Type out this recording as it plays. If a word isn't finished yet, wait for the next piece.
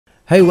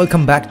Hey,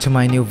 welcome back to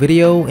my new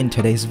video. In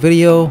today's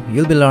video,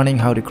 you'll be learning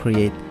how to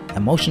create a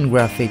motion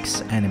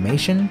graphics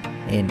animation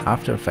in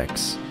After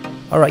Effects.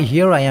 Alright,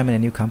 here I am in a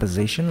new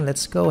composition.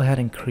 Let's go ahead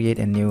and create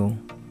a new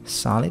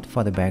solid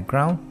for the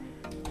background.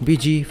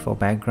 BG for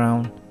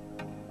background.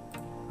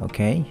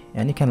 Okay,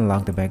 and you can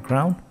lock the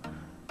background.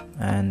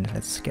 And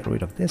let's get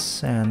rid of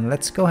this. And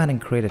let's go ahead and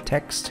create a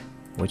text,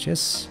 which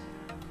is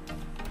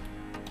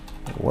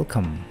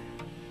welcome.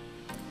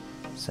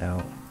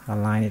 So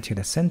align it to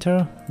the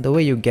center. The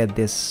way you get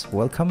this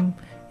welcome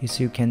is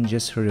you can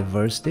just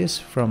reverse this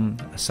from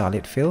a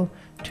solid fill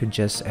to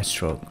just a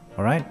stroke.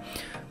 Alright,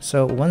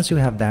 so once you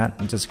have that,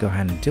 just go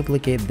ahead and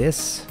duplicate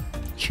this,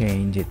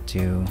 change it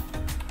to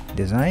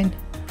design,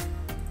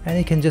 and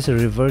you can just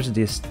reverse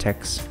this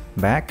text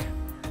back,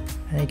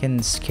 and you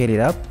can scale it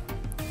up.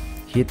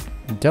 Hit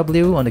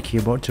W on the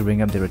keyboard to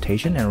bring up the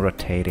rotation and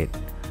rotate it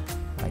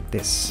like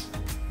this.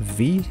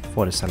 V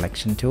for the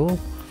selection tool,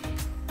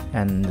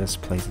 and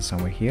just place it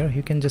somewhere here.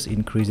 You can just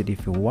increase it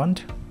if you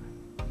want.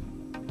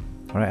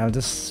 Alright, I'll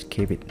just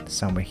keep it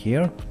somewhere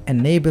here.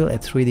 Enable a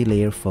 3D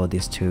layer for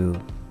these two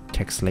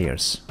text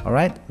layers.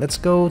 Alright, let's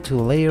go to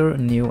layer,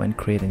 new, and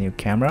create a new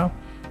camera.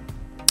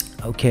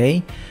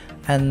 Okay,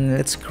 and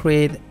let's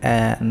create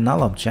a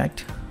null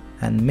object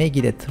and make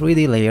it a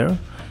 3D layer,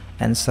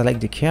 and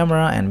select the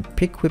camera and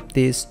pick whip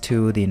this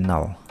to the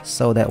null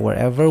so that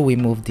wherever we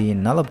move the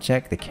null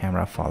object, the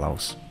camera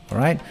follows.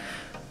 Alright,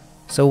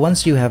 so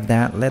once you have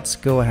that, let's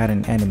go ahead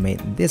and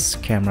animate this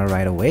camera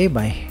right away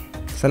by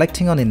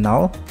selecting on the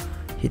null,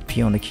 hit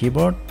P on the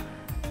keyboard,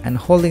 and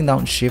holding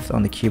down Shift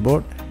on the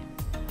keyboard,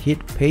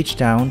 hit page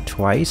down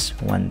twice,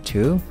 1,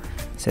 2,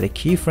 set a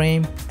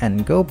keyframe,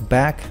 and go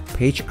back,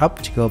 page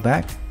up to go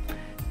back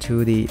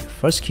to the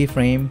first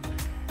keyframe,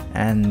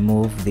 and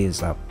move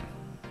this up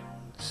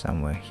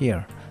somewhere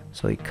here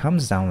so it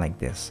comes down like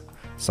this.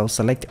 So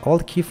select all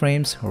the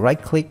keyframes, right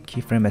click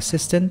keyframe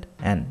assistant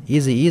and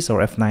easy ease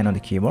or F9 on the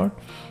keyboard,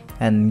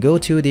 and go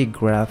to the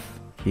graph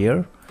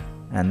here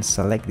and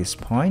select these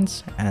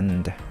points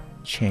and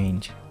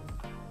change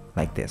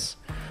like this.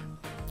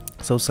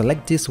 So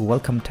select this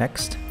welcome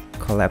text,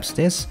 collapse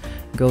this,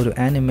 go to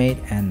animate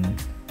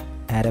and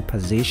add a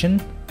position,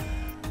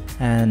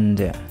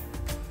 and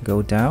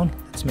go down.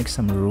 Let's make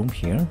some room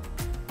here.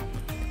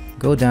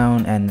 Go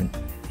down, and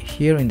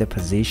here in the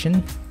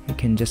position you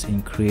can just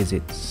increase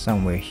it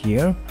somewhere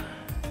here,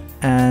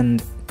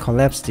 and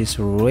collapse this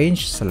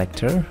range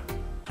selector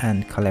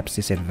and collapse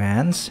this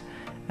advance,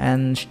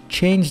 and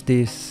change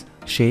this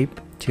shape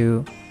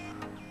to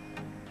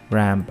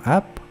ramp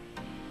up,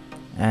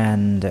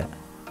 and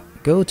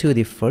go to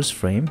the first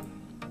frame,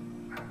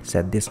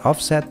 set this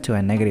offset to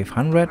a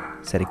 -100,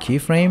 set a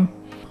keyframe,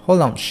 hold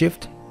down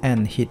Shift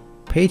and hit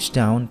page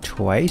down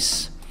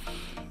twice,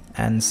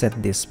 and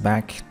set this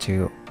back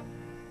to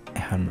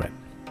 100.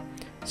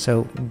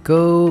 So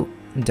go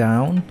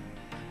down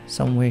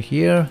somewhere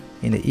here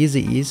in the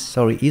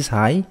ease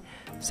high,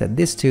 set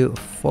this to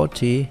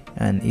 40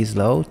 and ease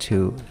low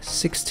to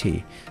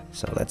 60.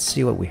 So let's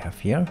see what we have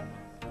here.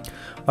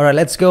 Alright,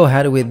 let's go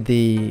ahead with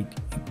the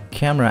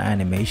camera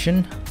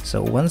animation.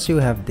 So once you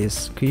have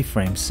this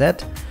keyframe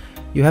set,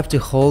 you have to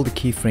hold the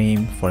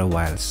keyframe for a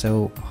while.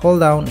 So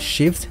hold down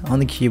Shift on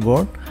the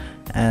keyboard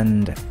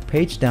and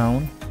page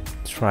down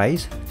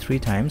twice, 3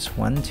 times,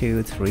 1,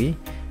 2, 3,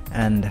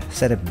 and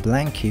set a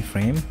blank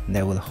keyframe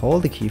that will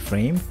hold the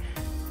keyframe,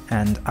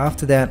 and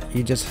after that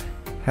you just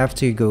have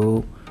to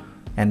go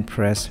and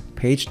press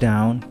page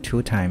down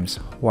 2 times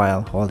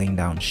while holding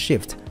down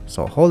Shift.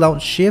 So hold down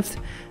Shift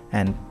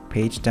and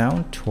page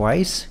down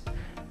twice,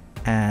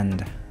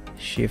 and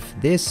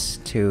shift this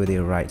to the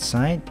right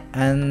side,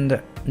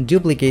 and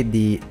duplicate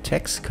the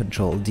text,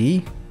 Control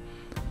D,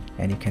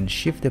 and you can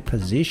shift the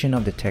position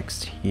of the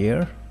text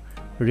here,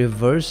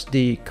 reverse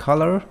the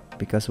color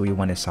because we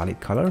want a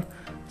solid color.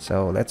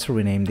 So let's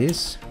rename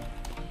this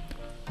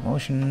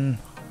motion.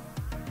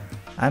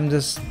 I'm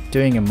just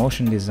doing a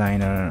motion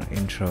designer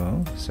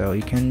intro, so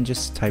you can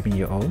just type in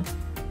your own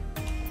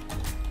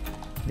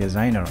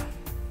designer,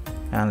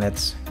 and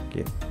let's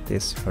get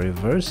this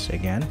reverse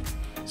again.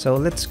 So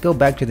let's go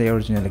back to the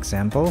original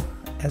example.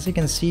 As you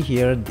can see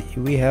here,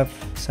 we have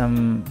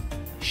some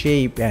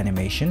shape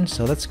animation,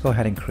 so let's go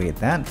ahead and create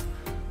that.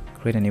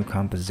 Create a new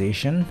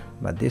composition,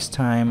 but this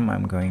time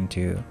I'm going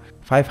to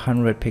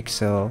 500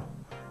 pixel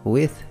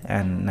width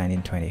and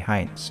 1920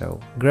 height. So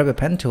grab a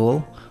pen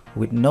tool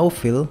with no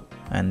fill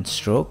and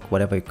stroke,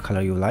 whatever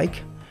color you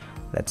like.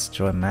 Let's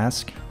draw a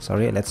mask,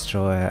 let's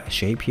draw a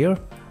shape here.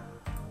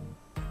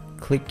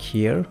 Click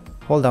here,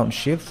 hold down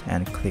Shift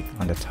and click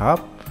on the top.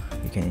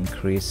 You can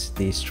increase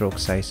the stroke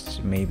size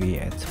maybe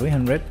at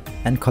 300,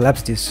 and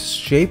collapse this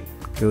shape,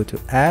 go to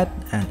add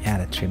and add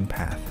a trim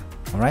path.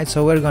 Alright,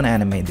 so we're gonna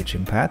animate the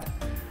trim path.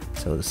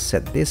 So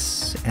set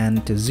this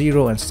and to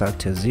 0 and start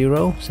to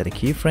 0, set a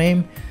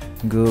keyframe,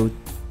 go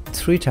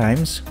 3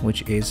 times,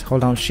 which is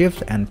hold down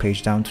Shift and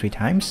page down 3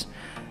 times,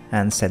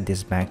 and set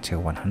this back to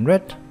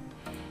 100.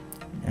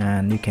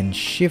 And you can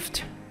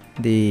shift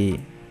the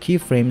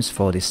keyframes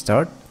for the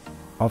start,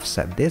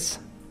 offset this,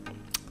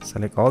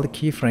 select all the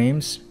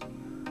keyframes,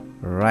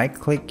 right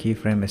click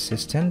keyframe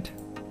assistant,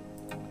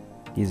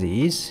 easy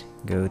ease,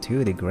 go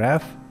to the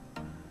graph,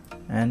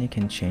 and you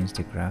can change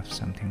the graph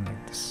something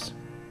like this.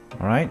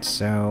 Alright,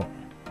 so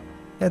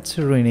let's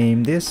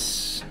rename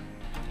this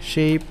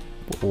shape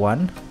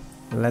 1.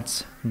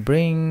 Let's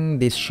bring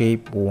this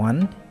shape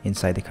 1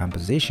 inside the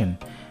composition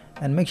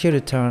and make sure to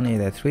turn it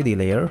a 3D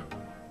layer,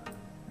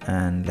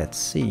 and let's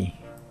see,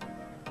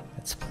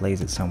 let's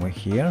place it somewhere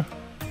here.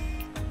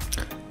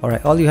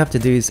 Alright, all you have to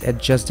do is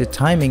adjust the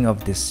timing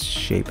of this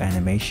shape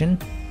animation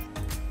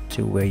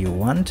to where you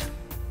want.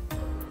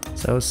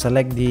 So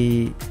select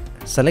the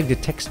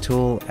text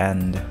tool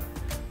and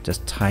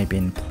just type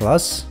in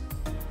plus,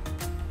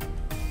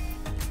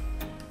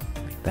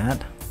 like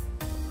that.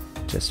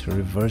 Just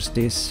reverse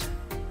this,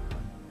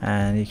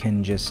 and you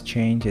can just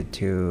change it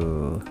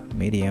to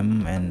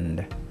medium,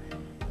 and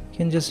you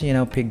can just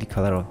pick the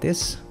color of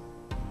this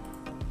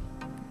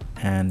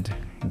and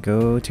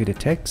go to the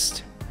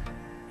text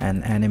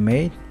and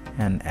animate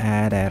and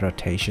add a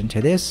rotation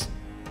to this.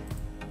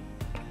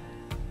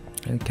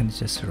 You can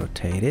just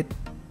rotate it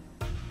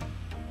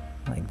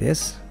like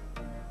this,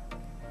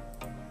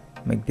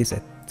 make this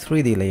a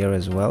 3D layer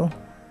as well.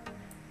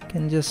 You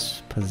can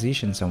just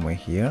position somewhere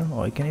here,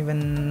 or you can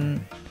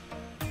even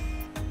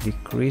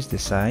decrease the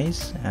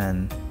size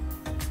and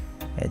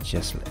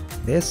adjust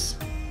like this,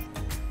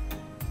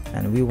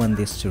 and we want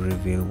this to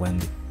reveal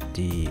when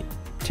the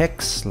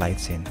text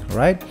slides in,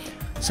 right?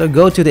 So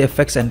go to the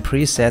effects and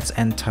presets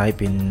and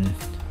type in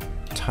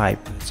type.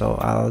 So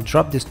I'll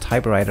drop this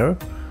typewriter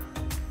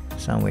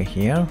somewhere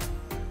here,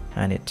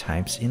 and it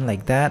types in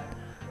like that.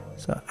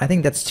 So I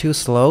think that's too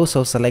slow,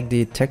 so select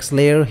the text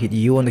layer, hit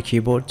U on the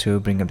keyboard to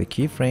bring up the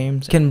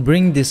keyframes. You can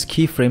bring these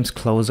keyframes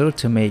closer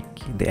to make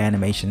the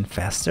animation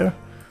faster.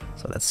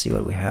 So let's see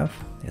what we have.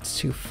 It's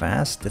too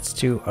fast, that's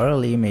too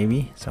early,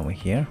 maybe somewhere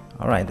here.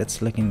 Alright,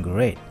 that's looking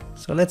great.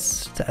 So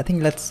I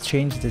think let's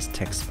change this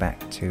text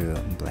back to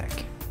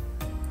black,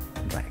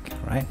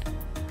 right?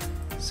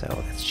 So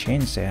let's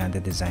change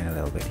the design a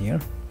little bit here.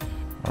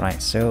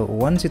 Alright, so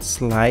once it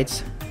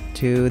slides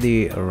to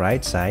the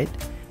right side,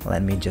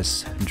 let me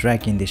just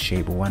drag in this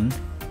shape 1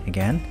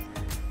 again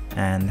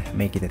and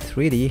make it a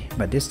 3D,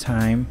 but this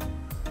time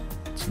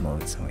let's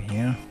move it somewhere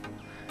here,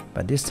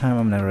 but this time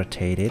I'm gonna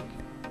rotate it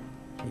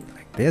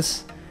like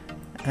this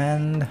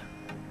and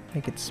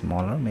make it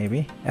smaller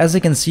maybe. As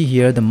you can see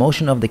here, the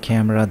motion of the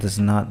camera does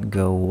not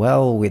go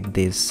well with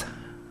this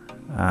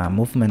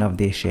movement of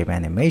the shape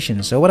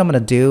animation. So what I'm gonna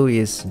do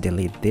is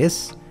delete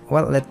this.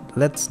 Well,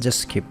 let's just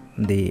skip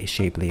the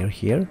shape layer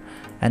here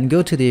and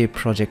go to the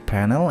project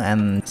panel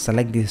and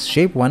select this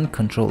shape 1,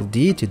 Ctrl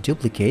D to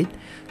duplicate.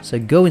 So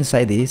go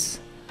inside this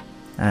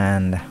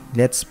and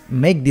let's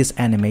make this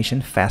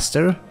animation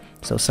faster.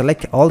 So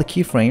select all the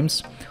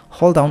keyframes,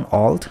 hold down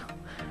Alt,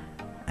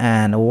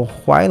 and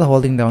while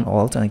holding down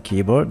Alt on the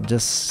keyboard,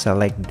 just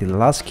select the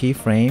last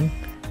keyframe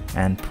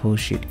and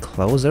push it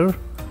closer,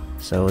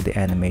 so the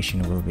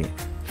animation will be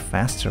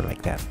faster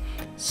like that.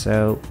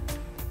 So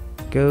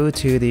go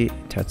to the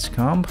touch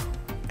comp,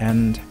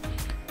 and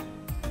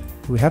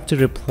we have to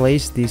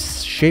replace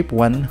this shape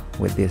 1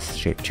 with this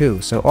shape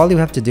 2. So all you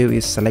have to do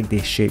is select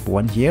the shape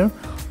 1 here,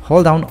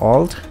 hold down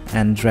Alt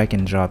and drag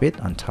and drop it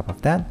on top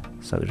of that,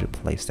 so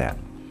replace that.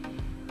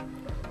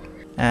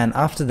 And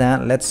after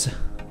that, let's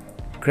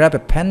grab a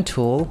pen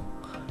tool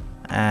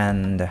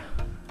and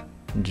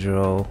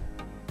draw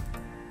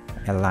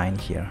a line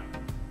here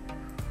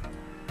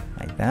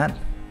like that.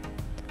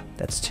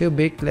 That's too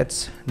big.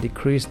 Let's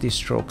decrease the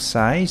stroke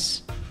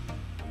size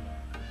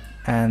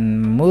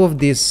and move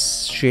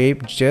this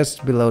shape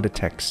just below the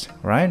text,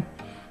 right?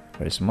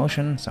 There's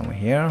motion somewhere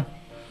here,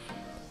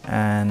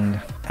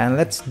 and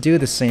let's do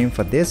the same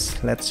for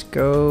this. Let's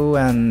go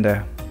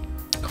and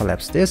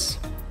collapse this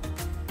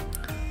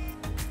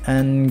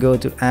and go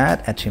to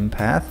add a trim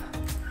path,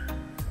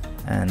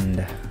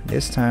 and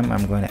this time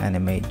I'm going to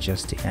animate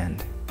just the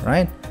end,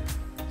 right?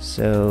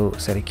 So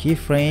set a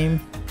keyframe,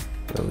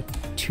 go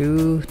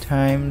 2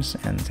 times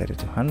and set it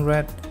to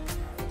 100.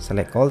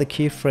 Select all the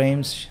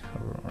keyframes,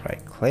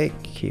 right click,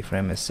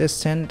 keyframe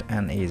assistant,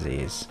 and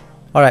easy ease.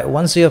 Alright,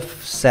 once you have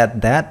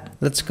set that,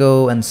 let's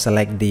go and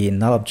select the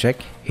null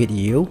object, hit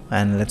U,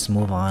 and let's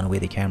move on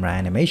with the camera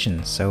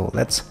animation. So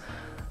let's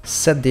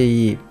set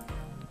the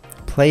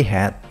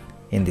playhead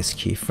in this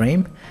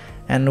keyframe,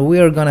 and we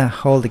are gonna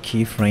hold the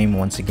keyframe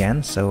once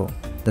again, so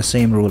the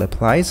same rule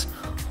applies.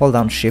 Hold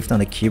down Shift on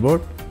the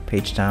keyboard,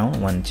 page down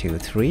 1, 2,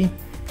 3,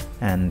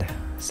 and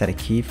set a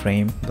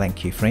keyframe, blank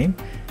keyframe,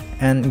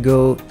 and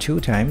go 2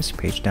 times,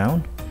 page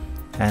down,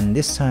 and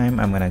this time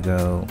I'm gonna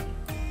go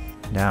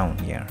down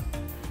here.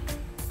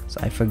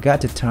 So I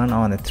forgot to turn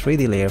on a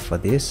 3D layer for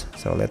this,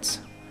 so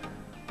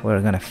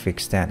we're gonna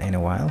fix that in a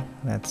while.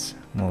 Let's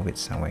move it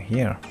somewhere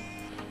here.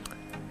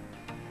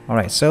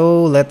 Alright,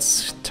 so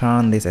let's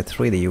turn this a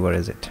 3D. Where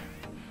is it?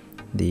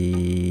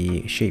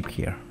 The shape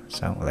here.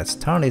 So let's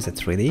turn this a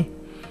 3D,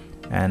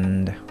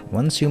 and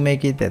once you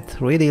make it a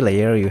 3D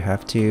layer, you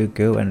have to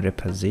go and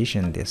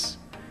reposition this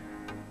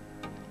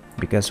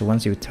because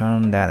once you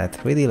turn that at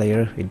 3D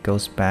layer, it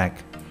goes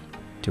back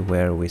to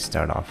where we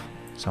start off,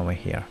 somewhere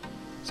here.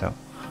 So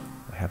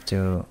we have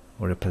to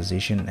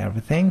reposition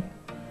everything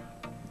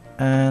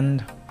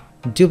and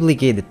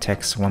duplicate the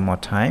text one more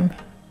time.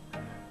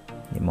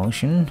 The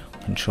motion,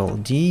 Control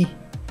D,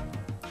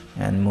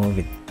 and move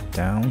it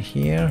down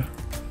here.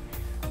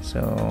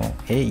 So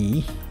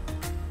AE,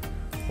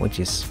 which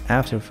is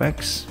After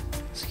Effects,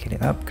 scale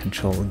it up,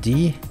 Control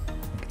D,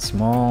 make it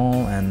small,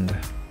 and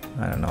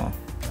I don't know,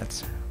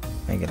 let's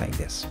make it like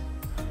this.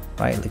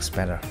 Right, it looks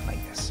better like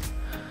this.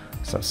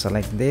 So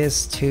select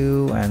this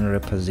too and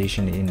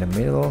reposition it in the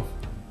middle.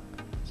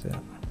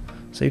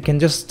 So you can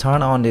just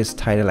turn on this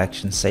title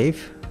action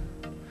save.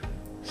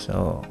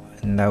 So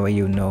in that way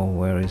you know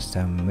where is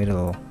the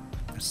middle.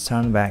 Let's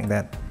turn back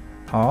that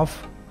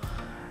off.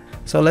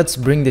 So let's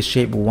bring the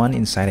shape 1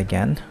 inside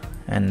again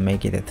and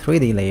make it a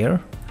 3D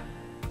layer.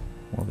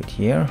 Move it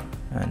here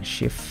and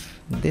shift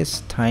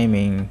this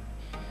timing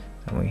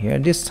somewhere here.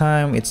 This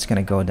time it's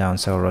gonna go down,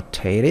 so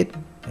rotate it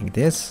like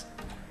this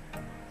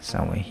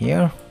somewhere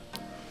here.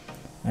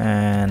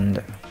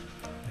 And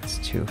that's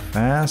too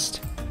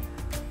fast.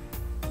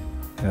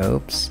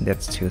 Oops,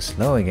 that's too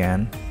slow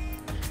again.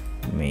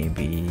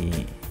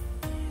 Maybe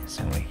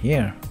somewhere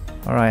here.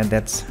 Alright,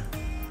 that's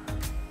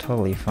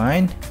totally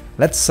fine.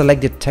 Let's select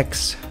the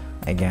text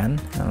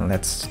again and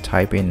let's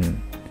type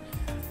in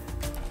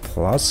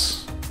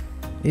plus.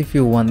 If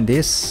you want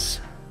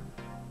this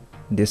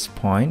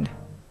point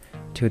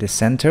to the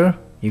center,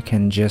 you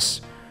can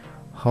just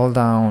hold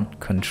down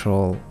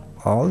Control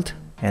Alt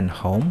and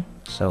Home.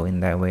 So in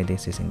that way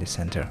this is in the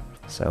center.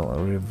 So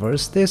I'll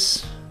reverse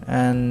this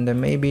and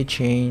maybe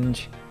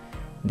change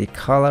the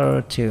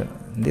color to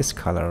this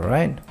color,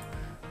 right?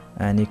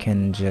 And you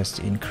can just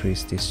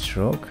increase the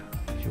stroke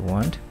if you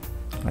want,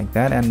 like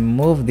that, and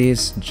move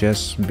this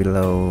just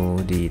below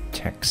the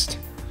text.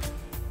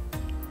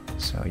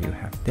 So you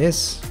have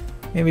this.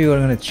 Maybe we're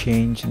gonna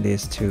change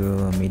this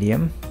to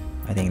medium.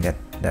 I think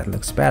that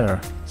looks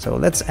better. So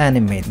let's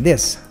animate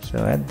this. So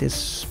at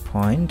this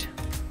point,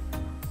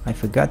 I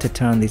forgot to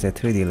turn this a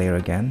 3D layer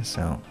again,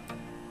 so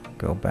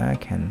go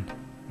back and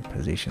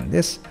position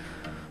this.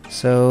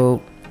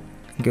 So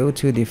go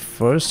to the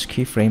first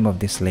keyframe of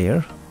this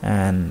layer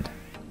and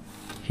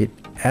hit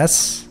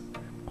S,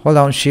 hold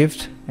down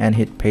Shift and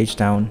hit page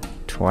down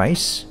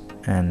twice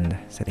and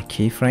set a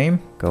keyframe.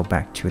 Go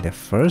back to the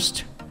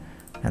first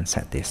and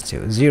set this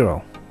to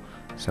 0.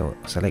 So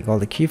select all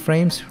the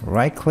keyframes,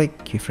 right click,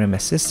 keyframe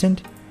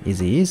assistant,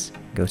 easy ease,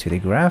 go to the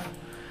graph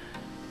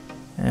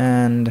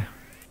and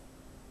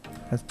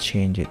let's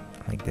change it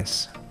like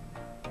this.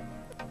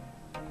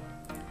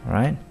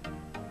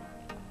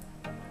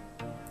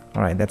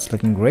 Alright, that's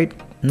looking great.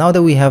 Now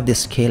that we have the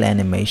scale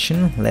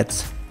animation,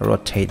 let's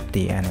rotate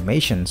the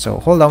animation. So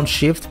hold down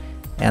Shift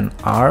and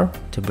R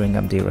to bring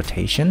up the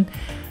rotation,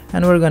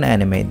 and we're gonna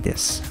animate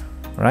this,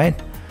 right?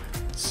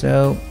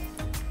 So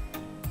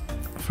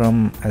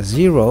from a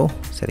 0,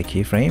 set a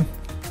keyframe,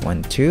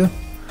 1, 2,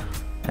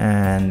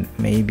 and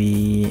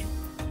maybe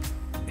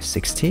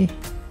 60,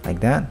 like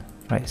that,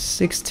 right?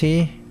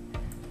 60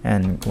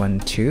 and 1,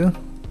 2,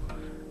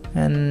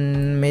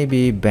 and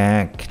maybe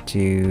back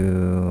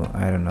to,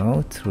 I don't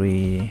know,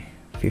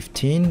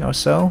 315 or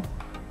so.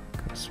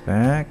 Goes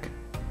back.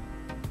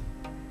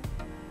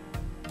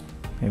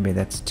 Maybe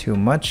that's too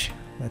much.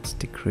 Let's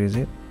decrease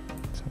it.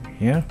 So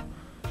here.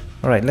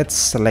 Alright, let's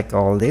select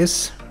all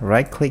this.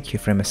 Right click,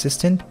 keyframe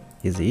assistant,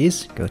 easy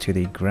ease, go to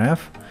the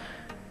graph,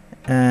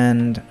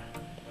 and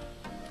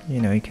you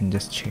know, you can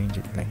just change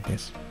it like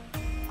this.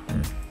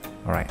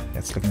 Alright,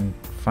 that's looking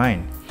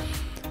fine.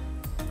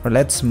 Or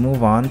let's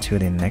move on to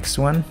the next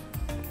one.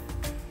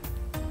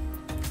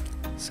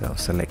 So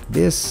select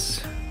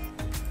this,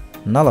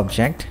 null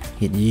object,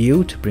 hit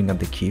U to bring up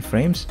the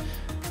keyframes.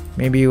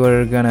 Maybe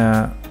we're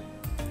gonna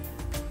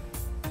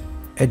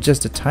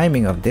adjust the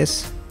timing of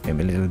this,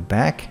 maybe a little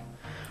back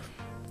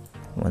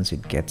once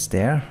it gets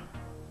there.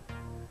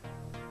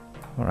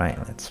 Alright,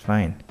 that's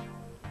fine.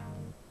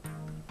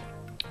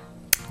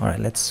 Alright,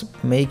 let's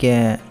make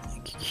a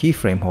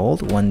keyframe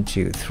hold, 1,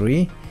 2,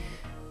 3.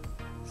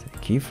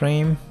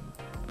 Keyframe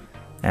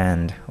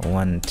and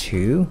 1,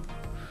 2,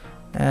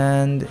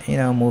 and you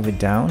know, move it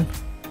down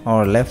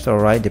or left or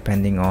right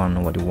depending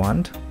on what you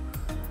want.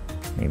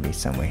 Maybe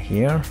somewhere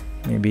here.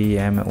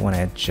 Maybe I might want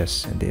to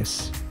adjust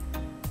this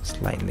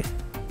slightly.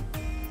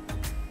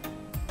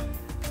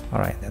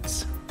 Alright,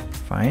 that's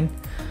fine.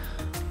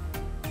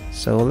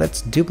 So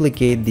let's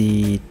duplicate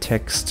the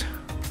text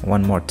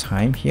one more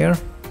time here,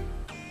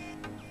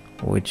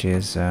 which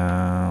is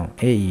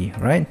AE,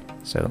 right?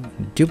 So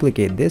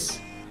duplicate this,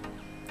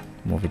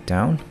 move it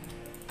down,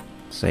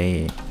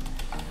 say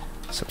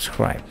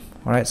subscribe.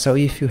 Alright, so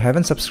if you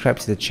haven't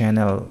subscribed to the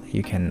channel,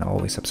 you can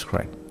always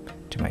subscribe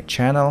to my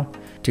channel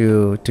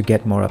to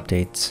get more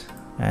updates,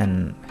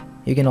 and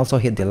you can also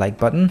hit the like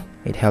button,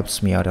 it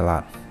helps me out a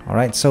lot.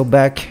 Alright, so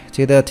back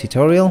to the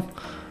tutorial.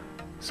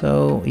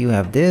 So you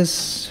have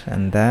this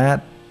and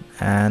that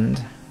and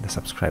the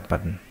subscribe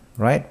button,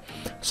 right?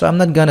 So I'm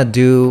not gonna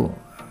do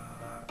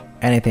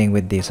anything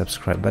with the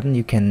subscribe button.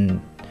 You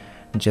can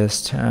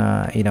just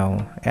you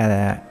know,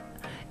 add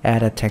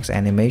a text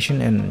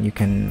animation, and you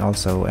can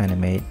also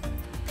animate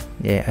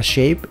a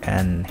shape,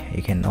 and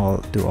you can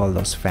do all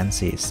those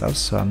fancy stuff.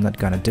 So I'm not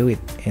gonna do it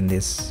in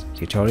this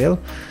tutorial.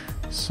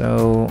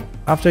 So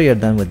after you're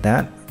done with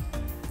that,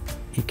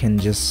 you can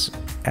just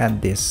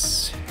add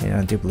this, you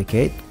know,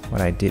 duplicate.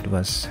 What I did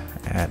was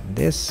add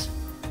this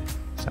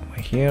somewhere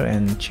here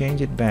and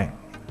change it back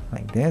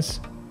like this,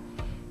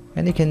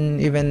 and you can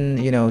even,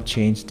 you know,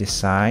 change the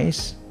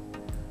size,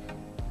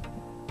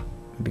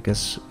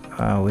 because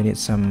we need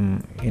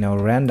some, you know,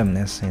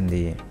 randomness in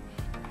the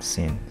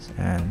scenes.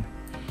 And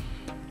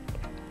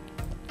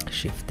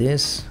shift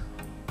this,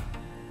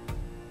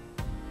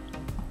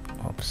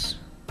 oops,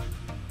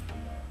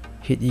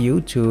 hit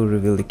U to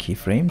reveal the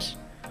keyframes.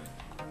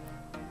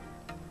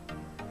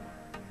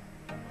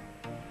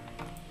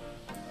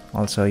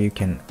 Also you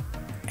can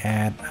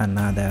add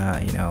another,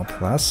 you know,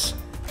 plus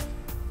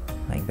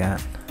like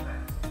that,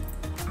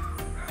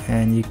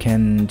 and you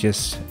can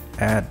just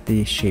add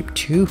the shape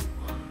 2,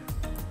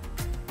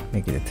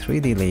 make it a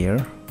 3D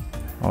layer,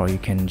 or you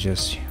can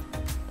just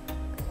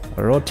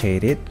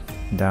rotate it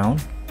down,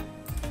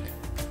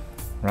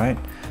 right?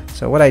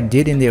 So what I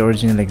did in the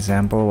original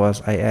example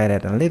was I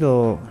added a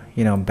little,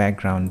 you know,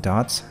 background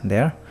dots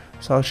there.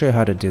 So I'll show you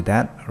how to do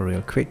that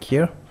real quick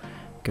here.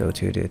 Go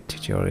to the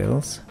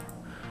tutorials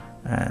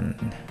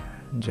and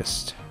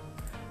just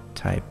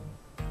type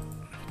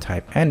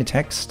any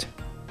text,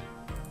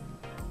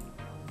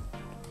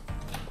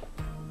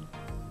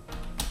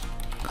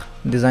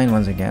 design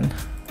once again,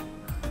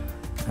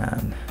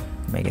 and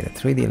make it a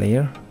 3D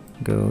layer.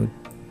 Go,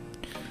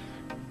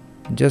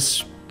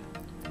 just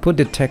put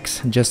the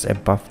text just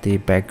above the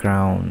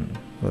background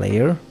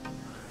layer,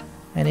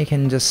 and you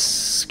can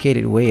just scale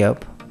it way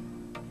up,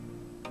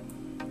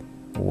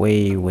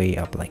 way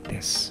up like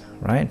this,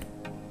 right?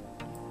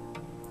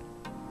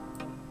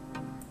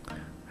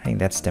 I think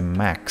that's the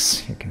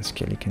max you can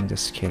scale. You can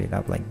just scale it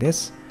up like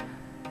this.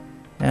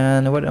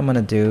 And what I'm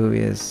gonna do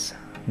is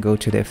go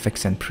to the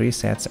effects and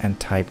presets and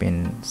type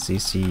in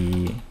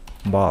CC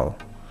ball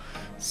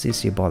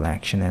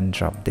action, and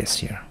drop this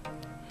here.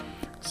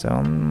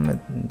 So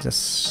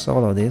just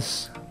follow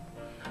this.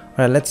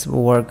 Alright, let's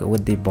work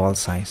with the ball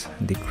size.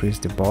 Decrease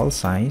the ball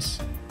size,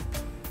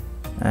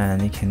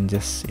 and you can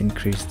just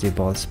increase the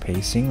ball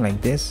spacing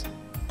like this.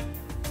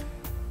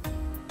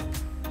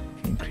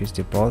 Increase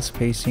the ball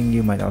spacing,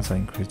 you might also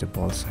increase the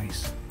ball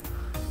size,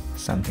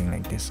 something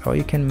like this, or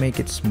you can make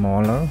it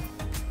smaller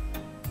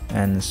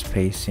and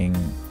spacing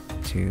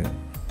to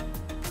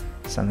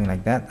something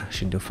like that.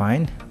 Should do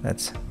fine.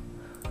 Let's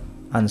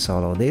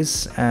unsolo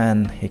this,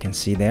 and you can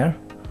see there,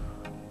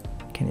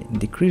 you can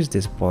decrease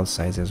this ball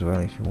size as well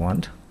if you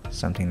want,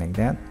 something like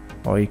that,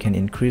 or you can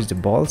increase the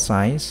ball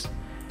size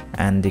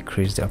and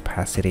decrease the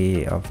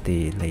opacity of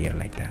the layer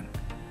like that.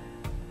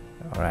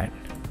 Alright,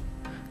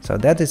 so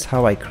that is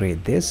how I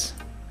create this.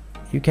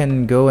 You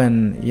can go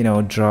and, you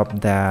know, drop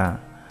the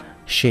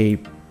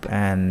shape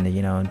and,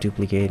 you know,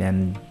 duplicate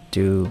and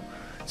do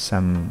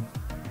some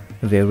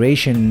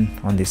variation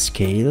on the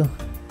scale.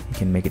 You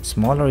can make it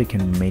smaller, you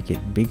can make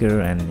it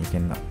bigger, and you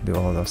can do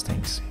all those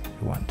things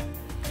you want.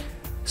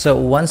 So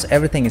once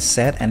everything is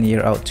set and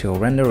you're out to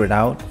render it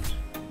out,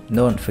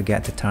 don't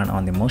forget to turn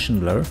on the motion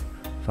blur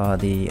for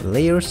the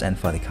layers and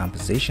for the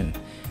composition,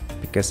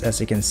 because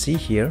as you can see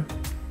here,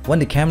 when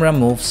the camera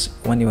moves,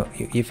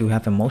 if you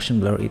have a motion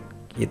blur,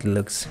 it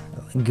looks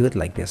good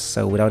like this.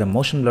 So without a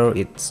motion blur,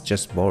 it's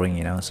just boring,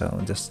 you know.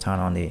 So just turn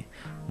on the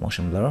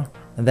motion blur.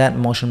 That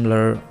motion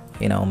blur,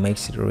 you know,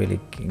 makes it really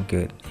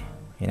good,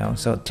 you know.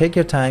 So take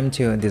your time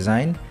to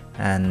design,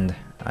 and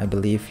I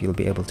believe you'll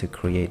be able to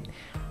create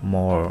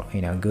more,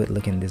 you know, good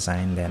looking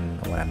design than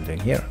what I'm doing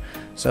here.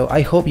 So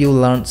I hope you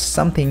learned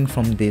something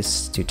from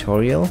this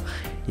tutorial.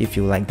 If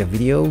you like the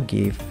video,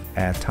 give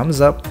a thumbs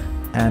up.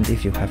 And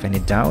if you have any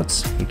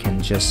doubts, you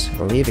can just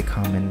leave a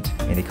comment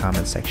in the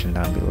comment section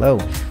down below.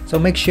 So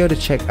make sure to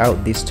check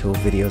out these two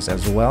videos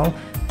as well.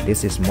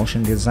 This is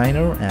Motion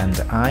Designer,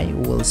 and I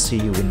will see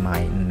you in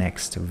my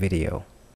next video.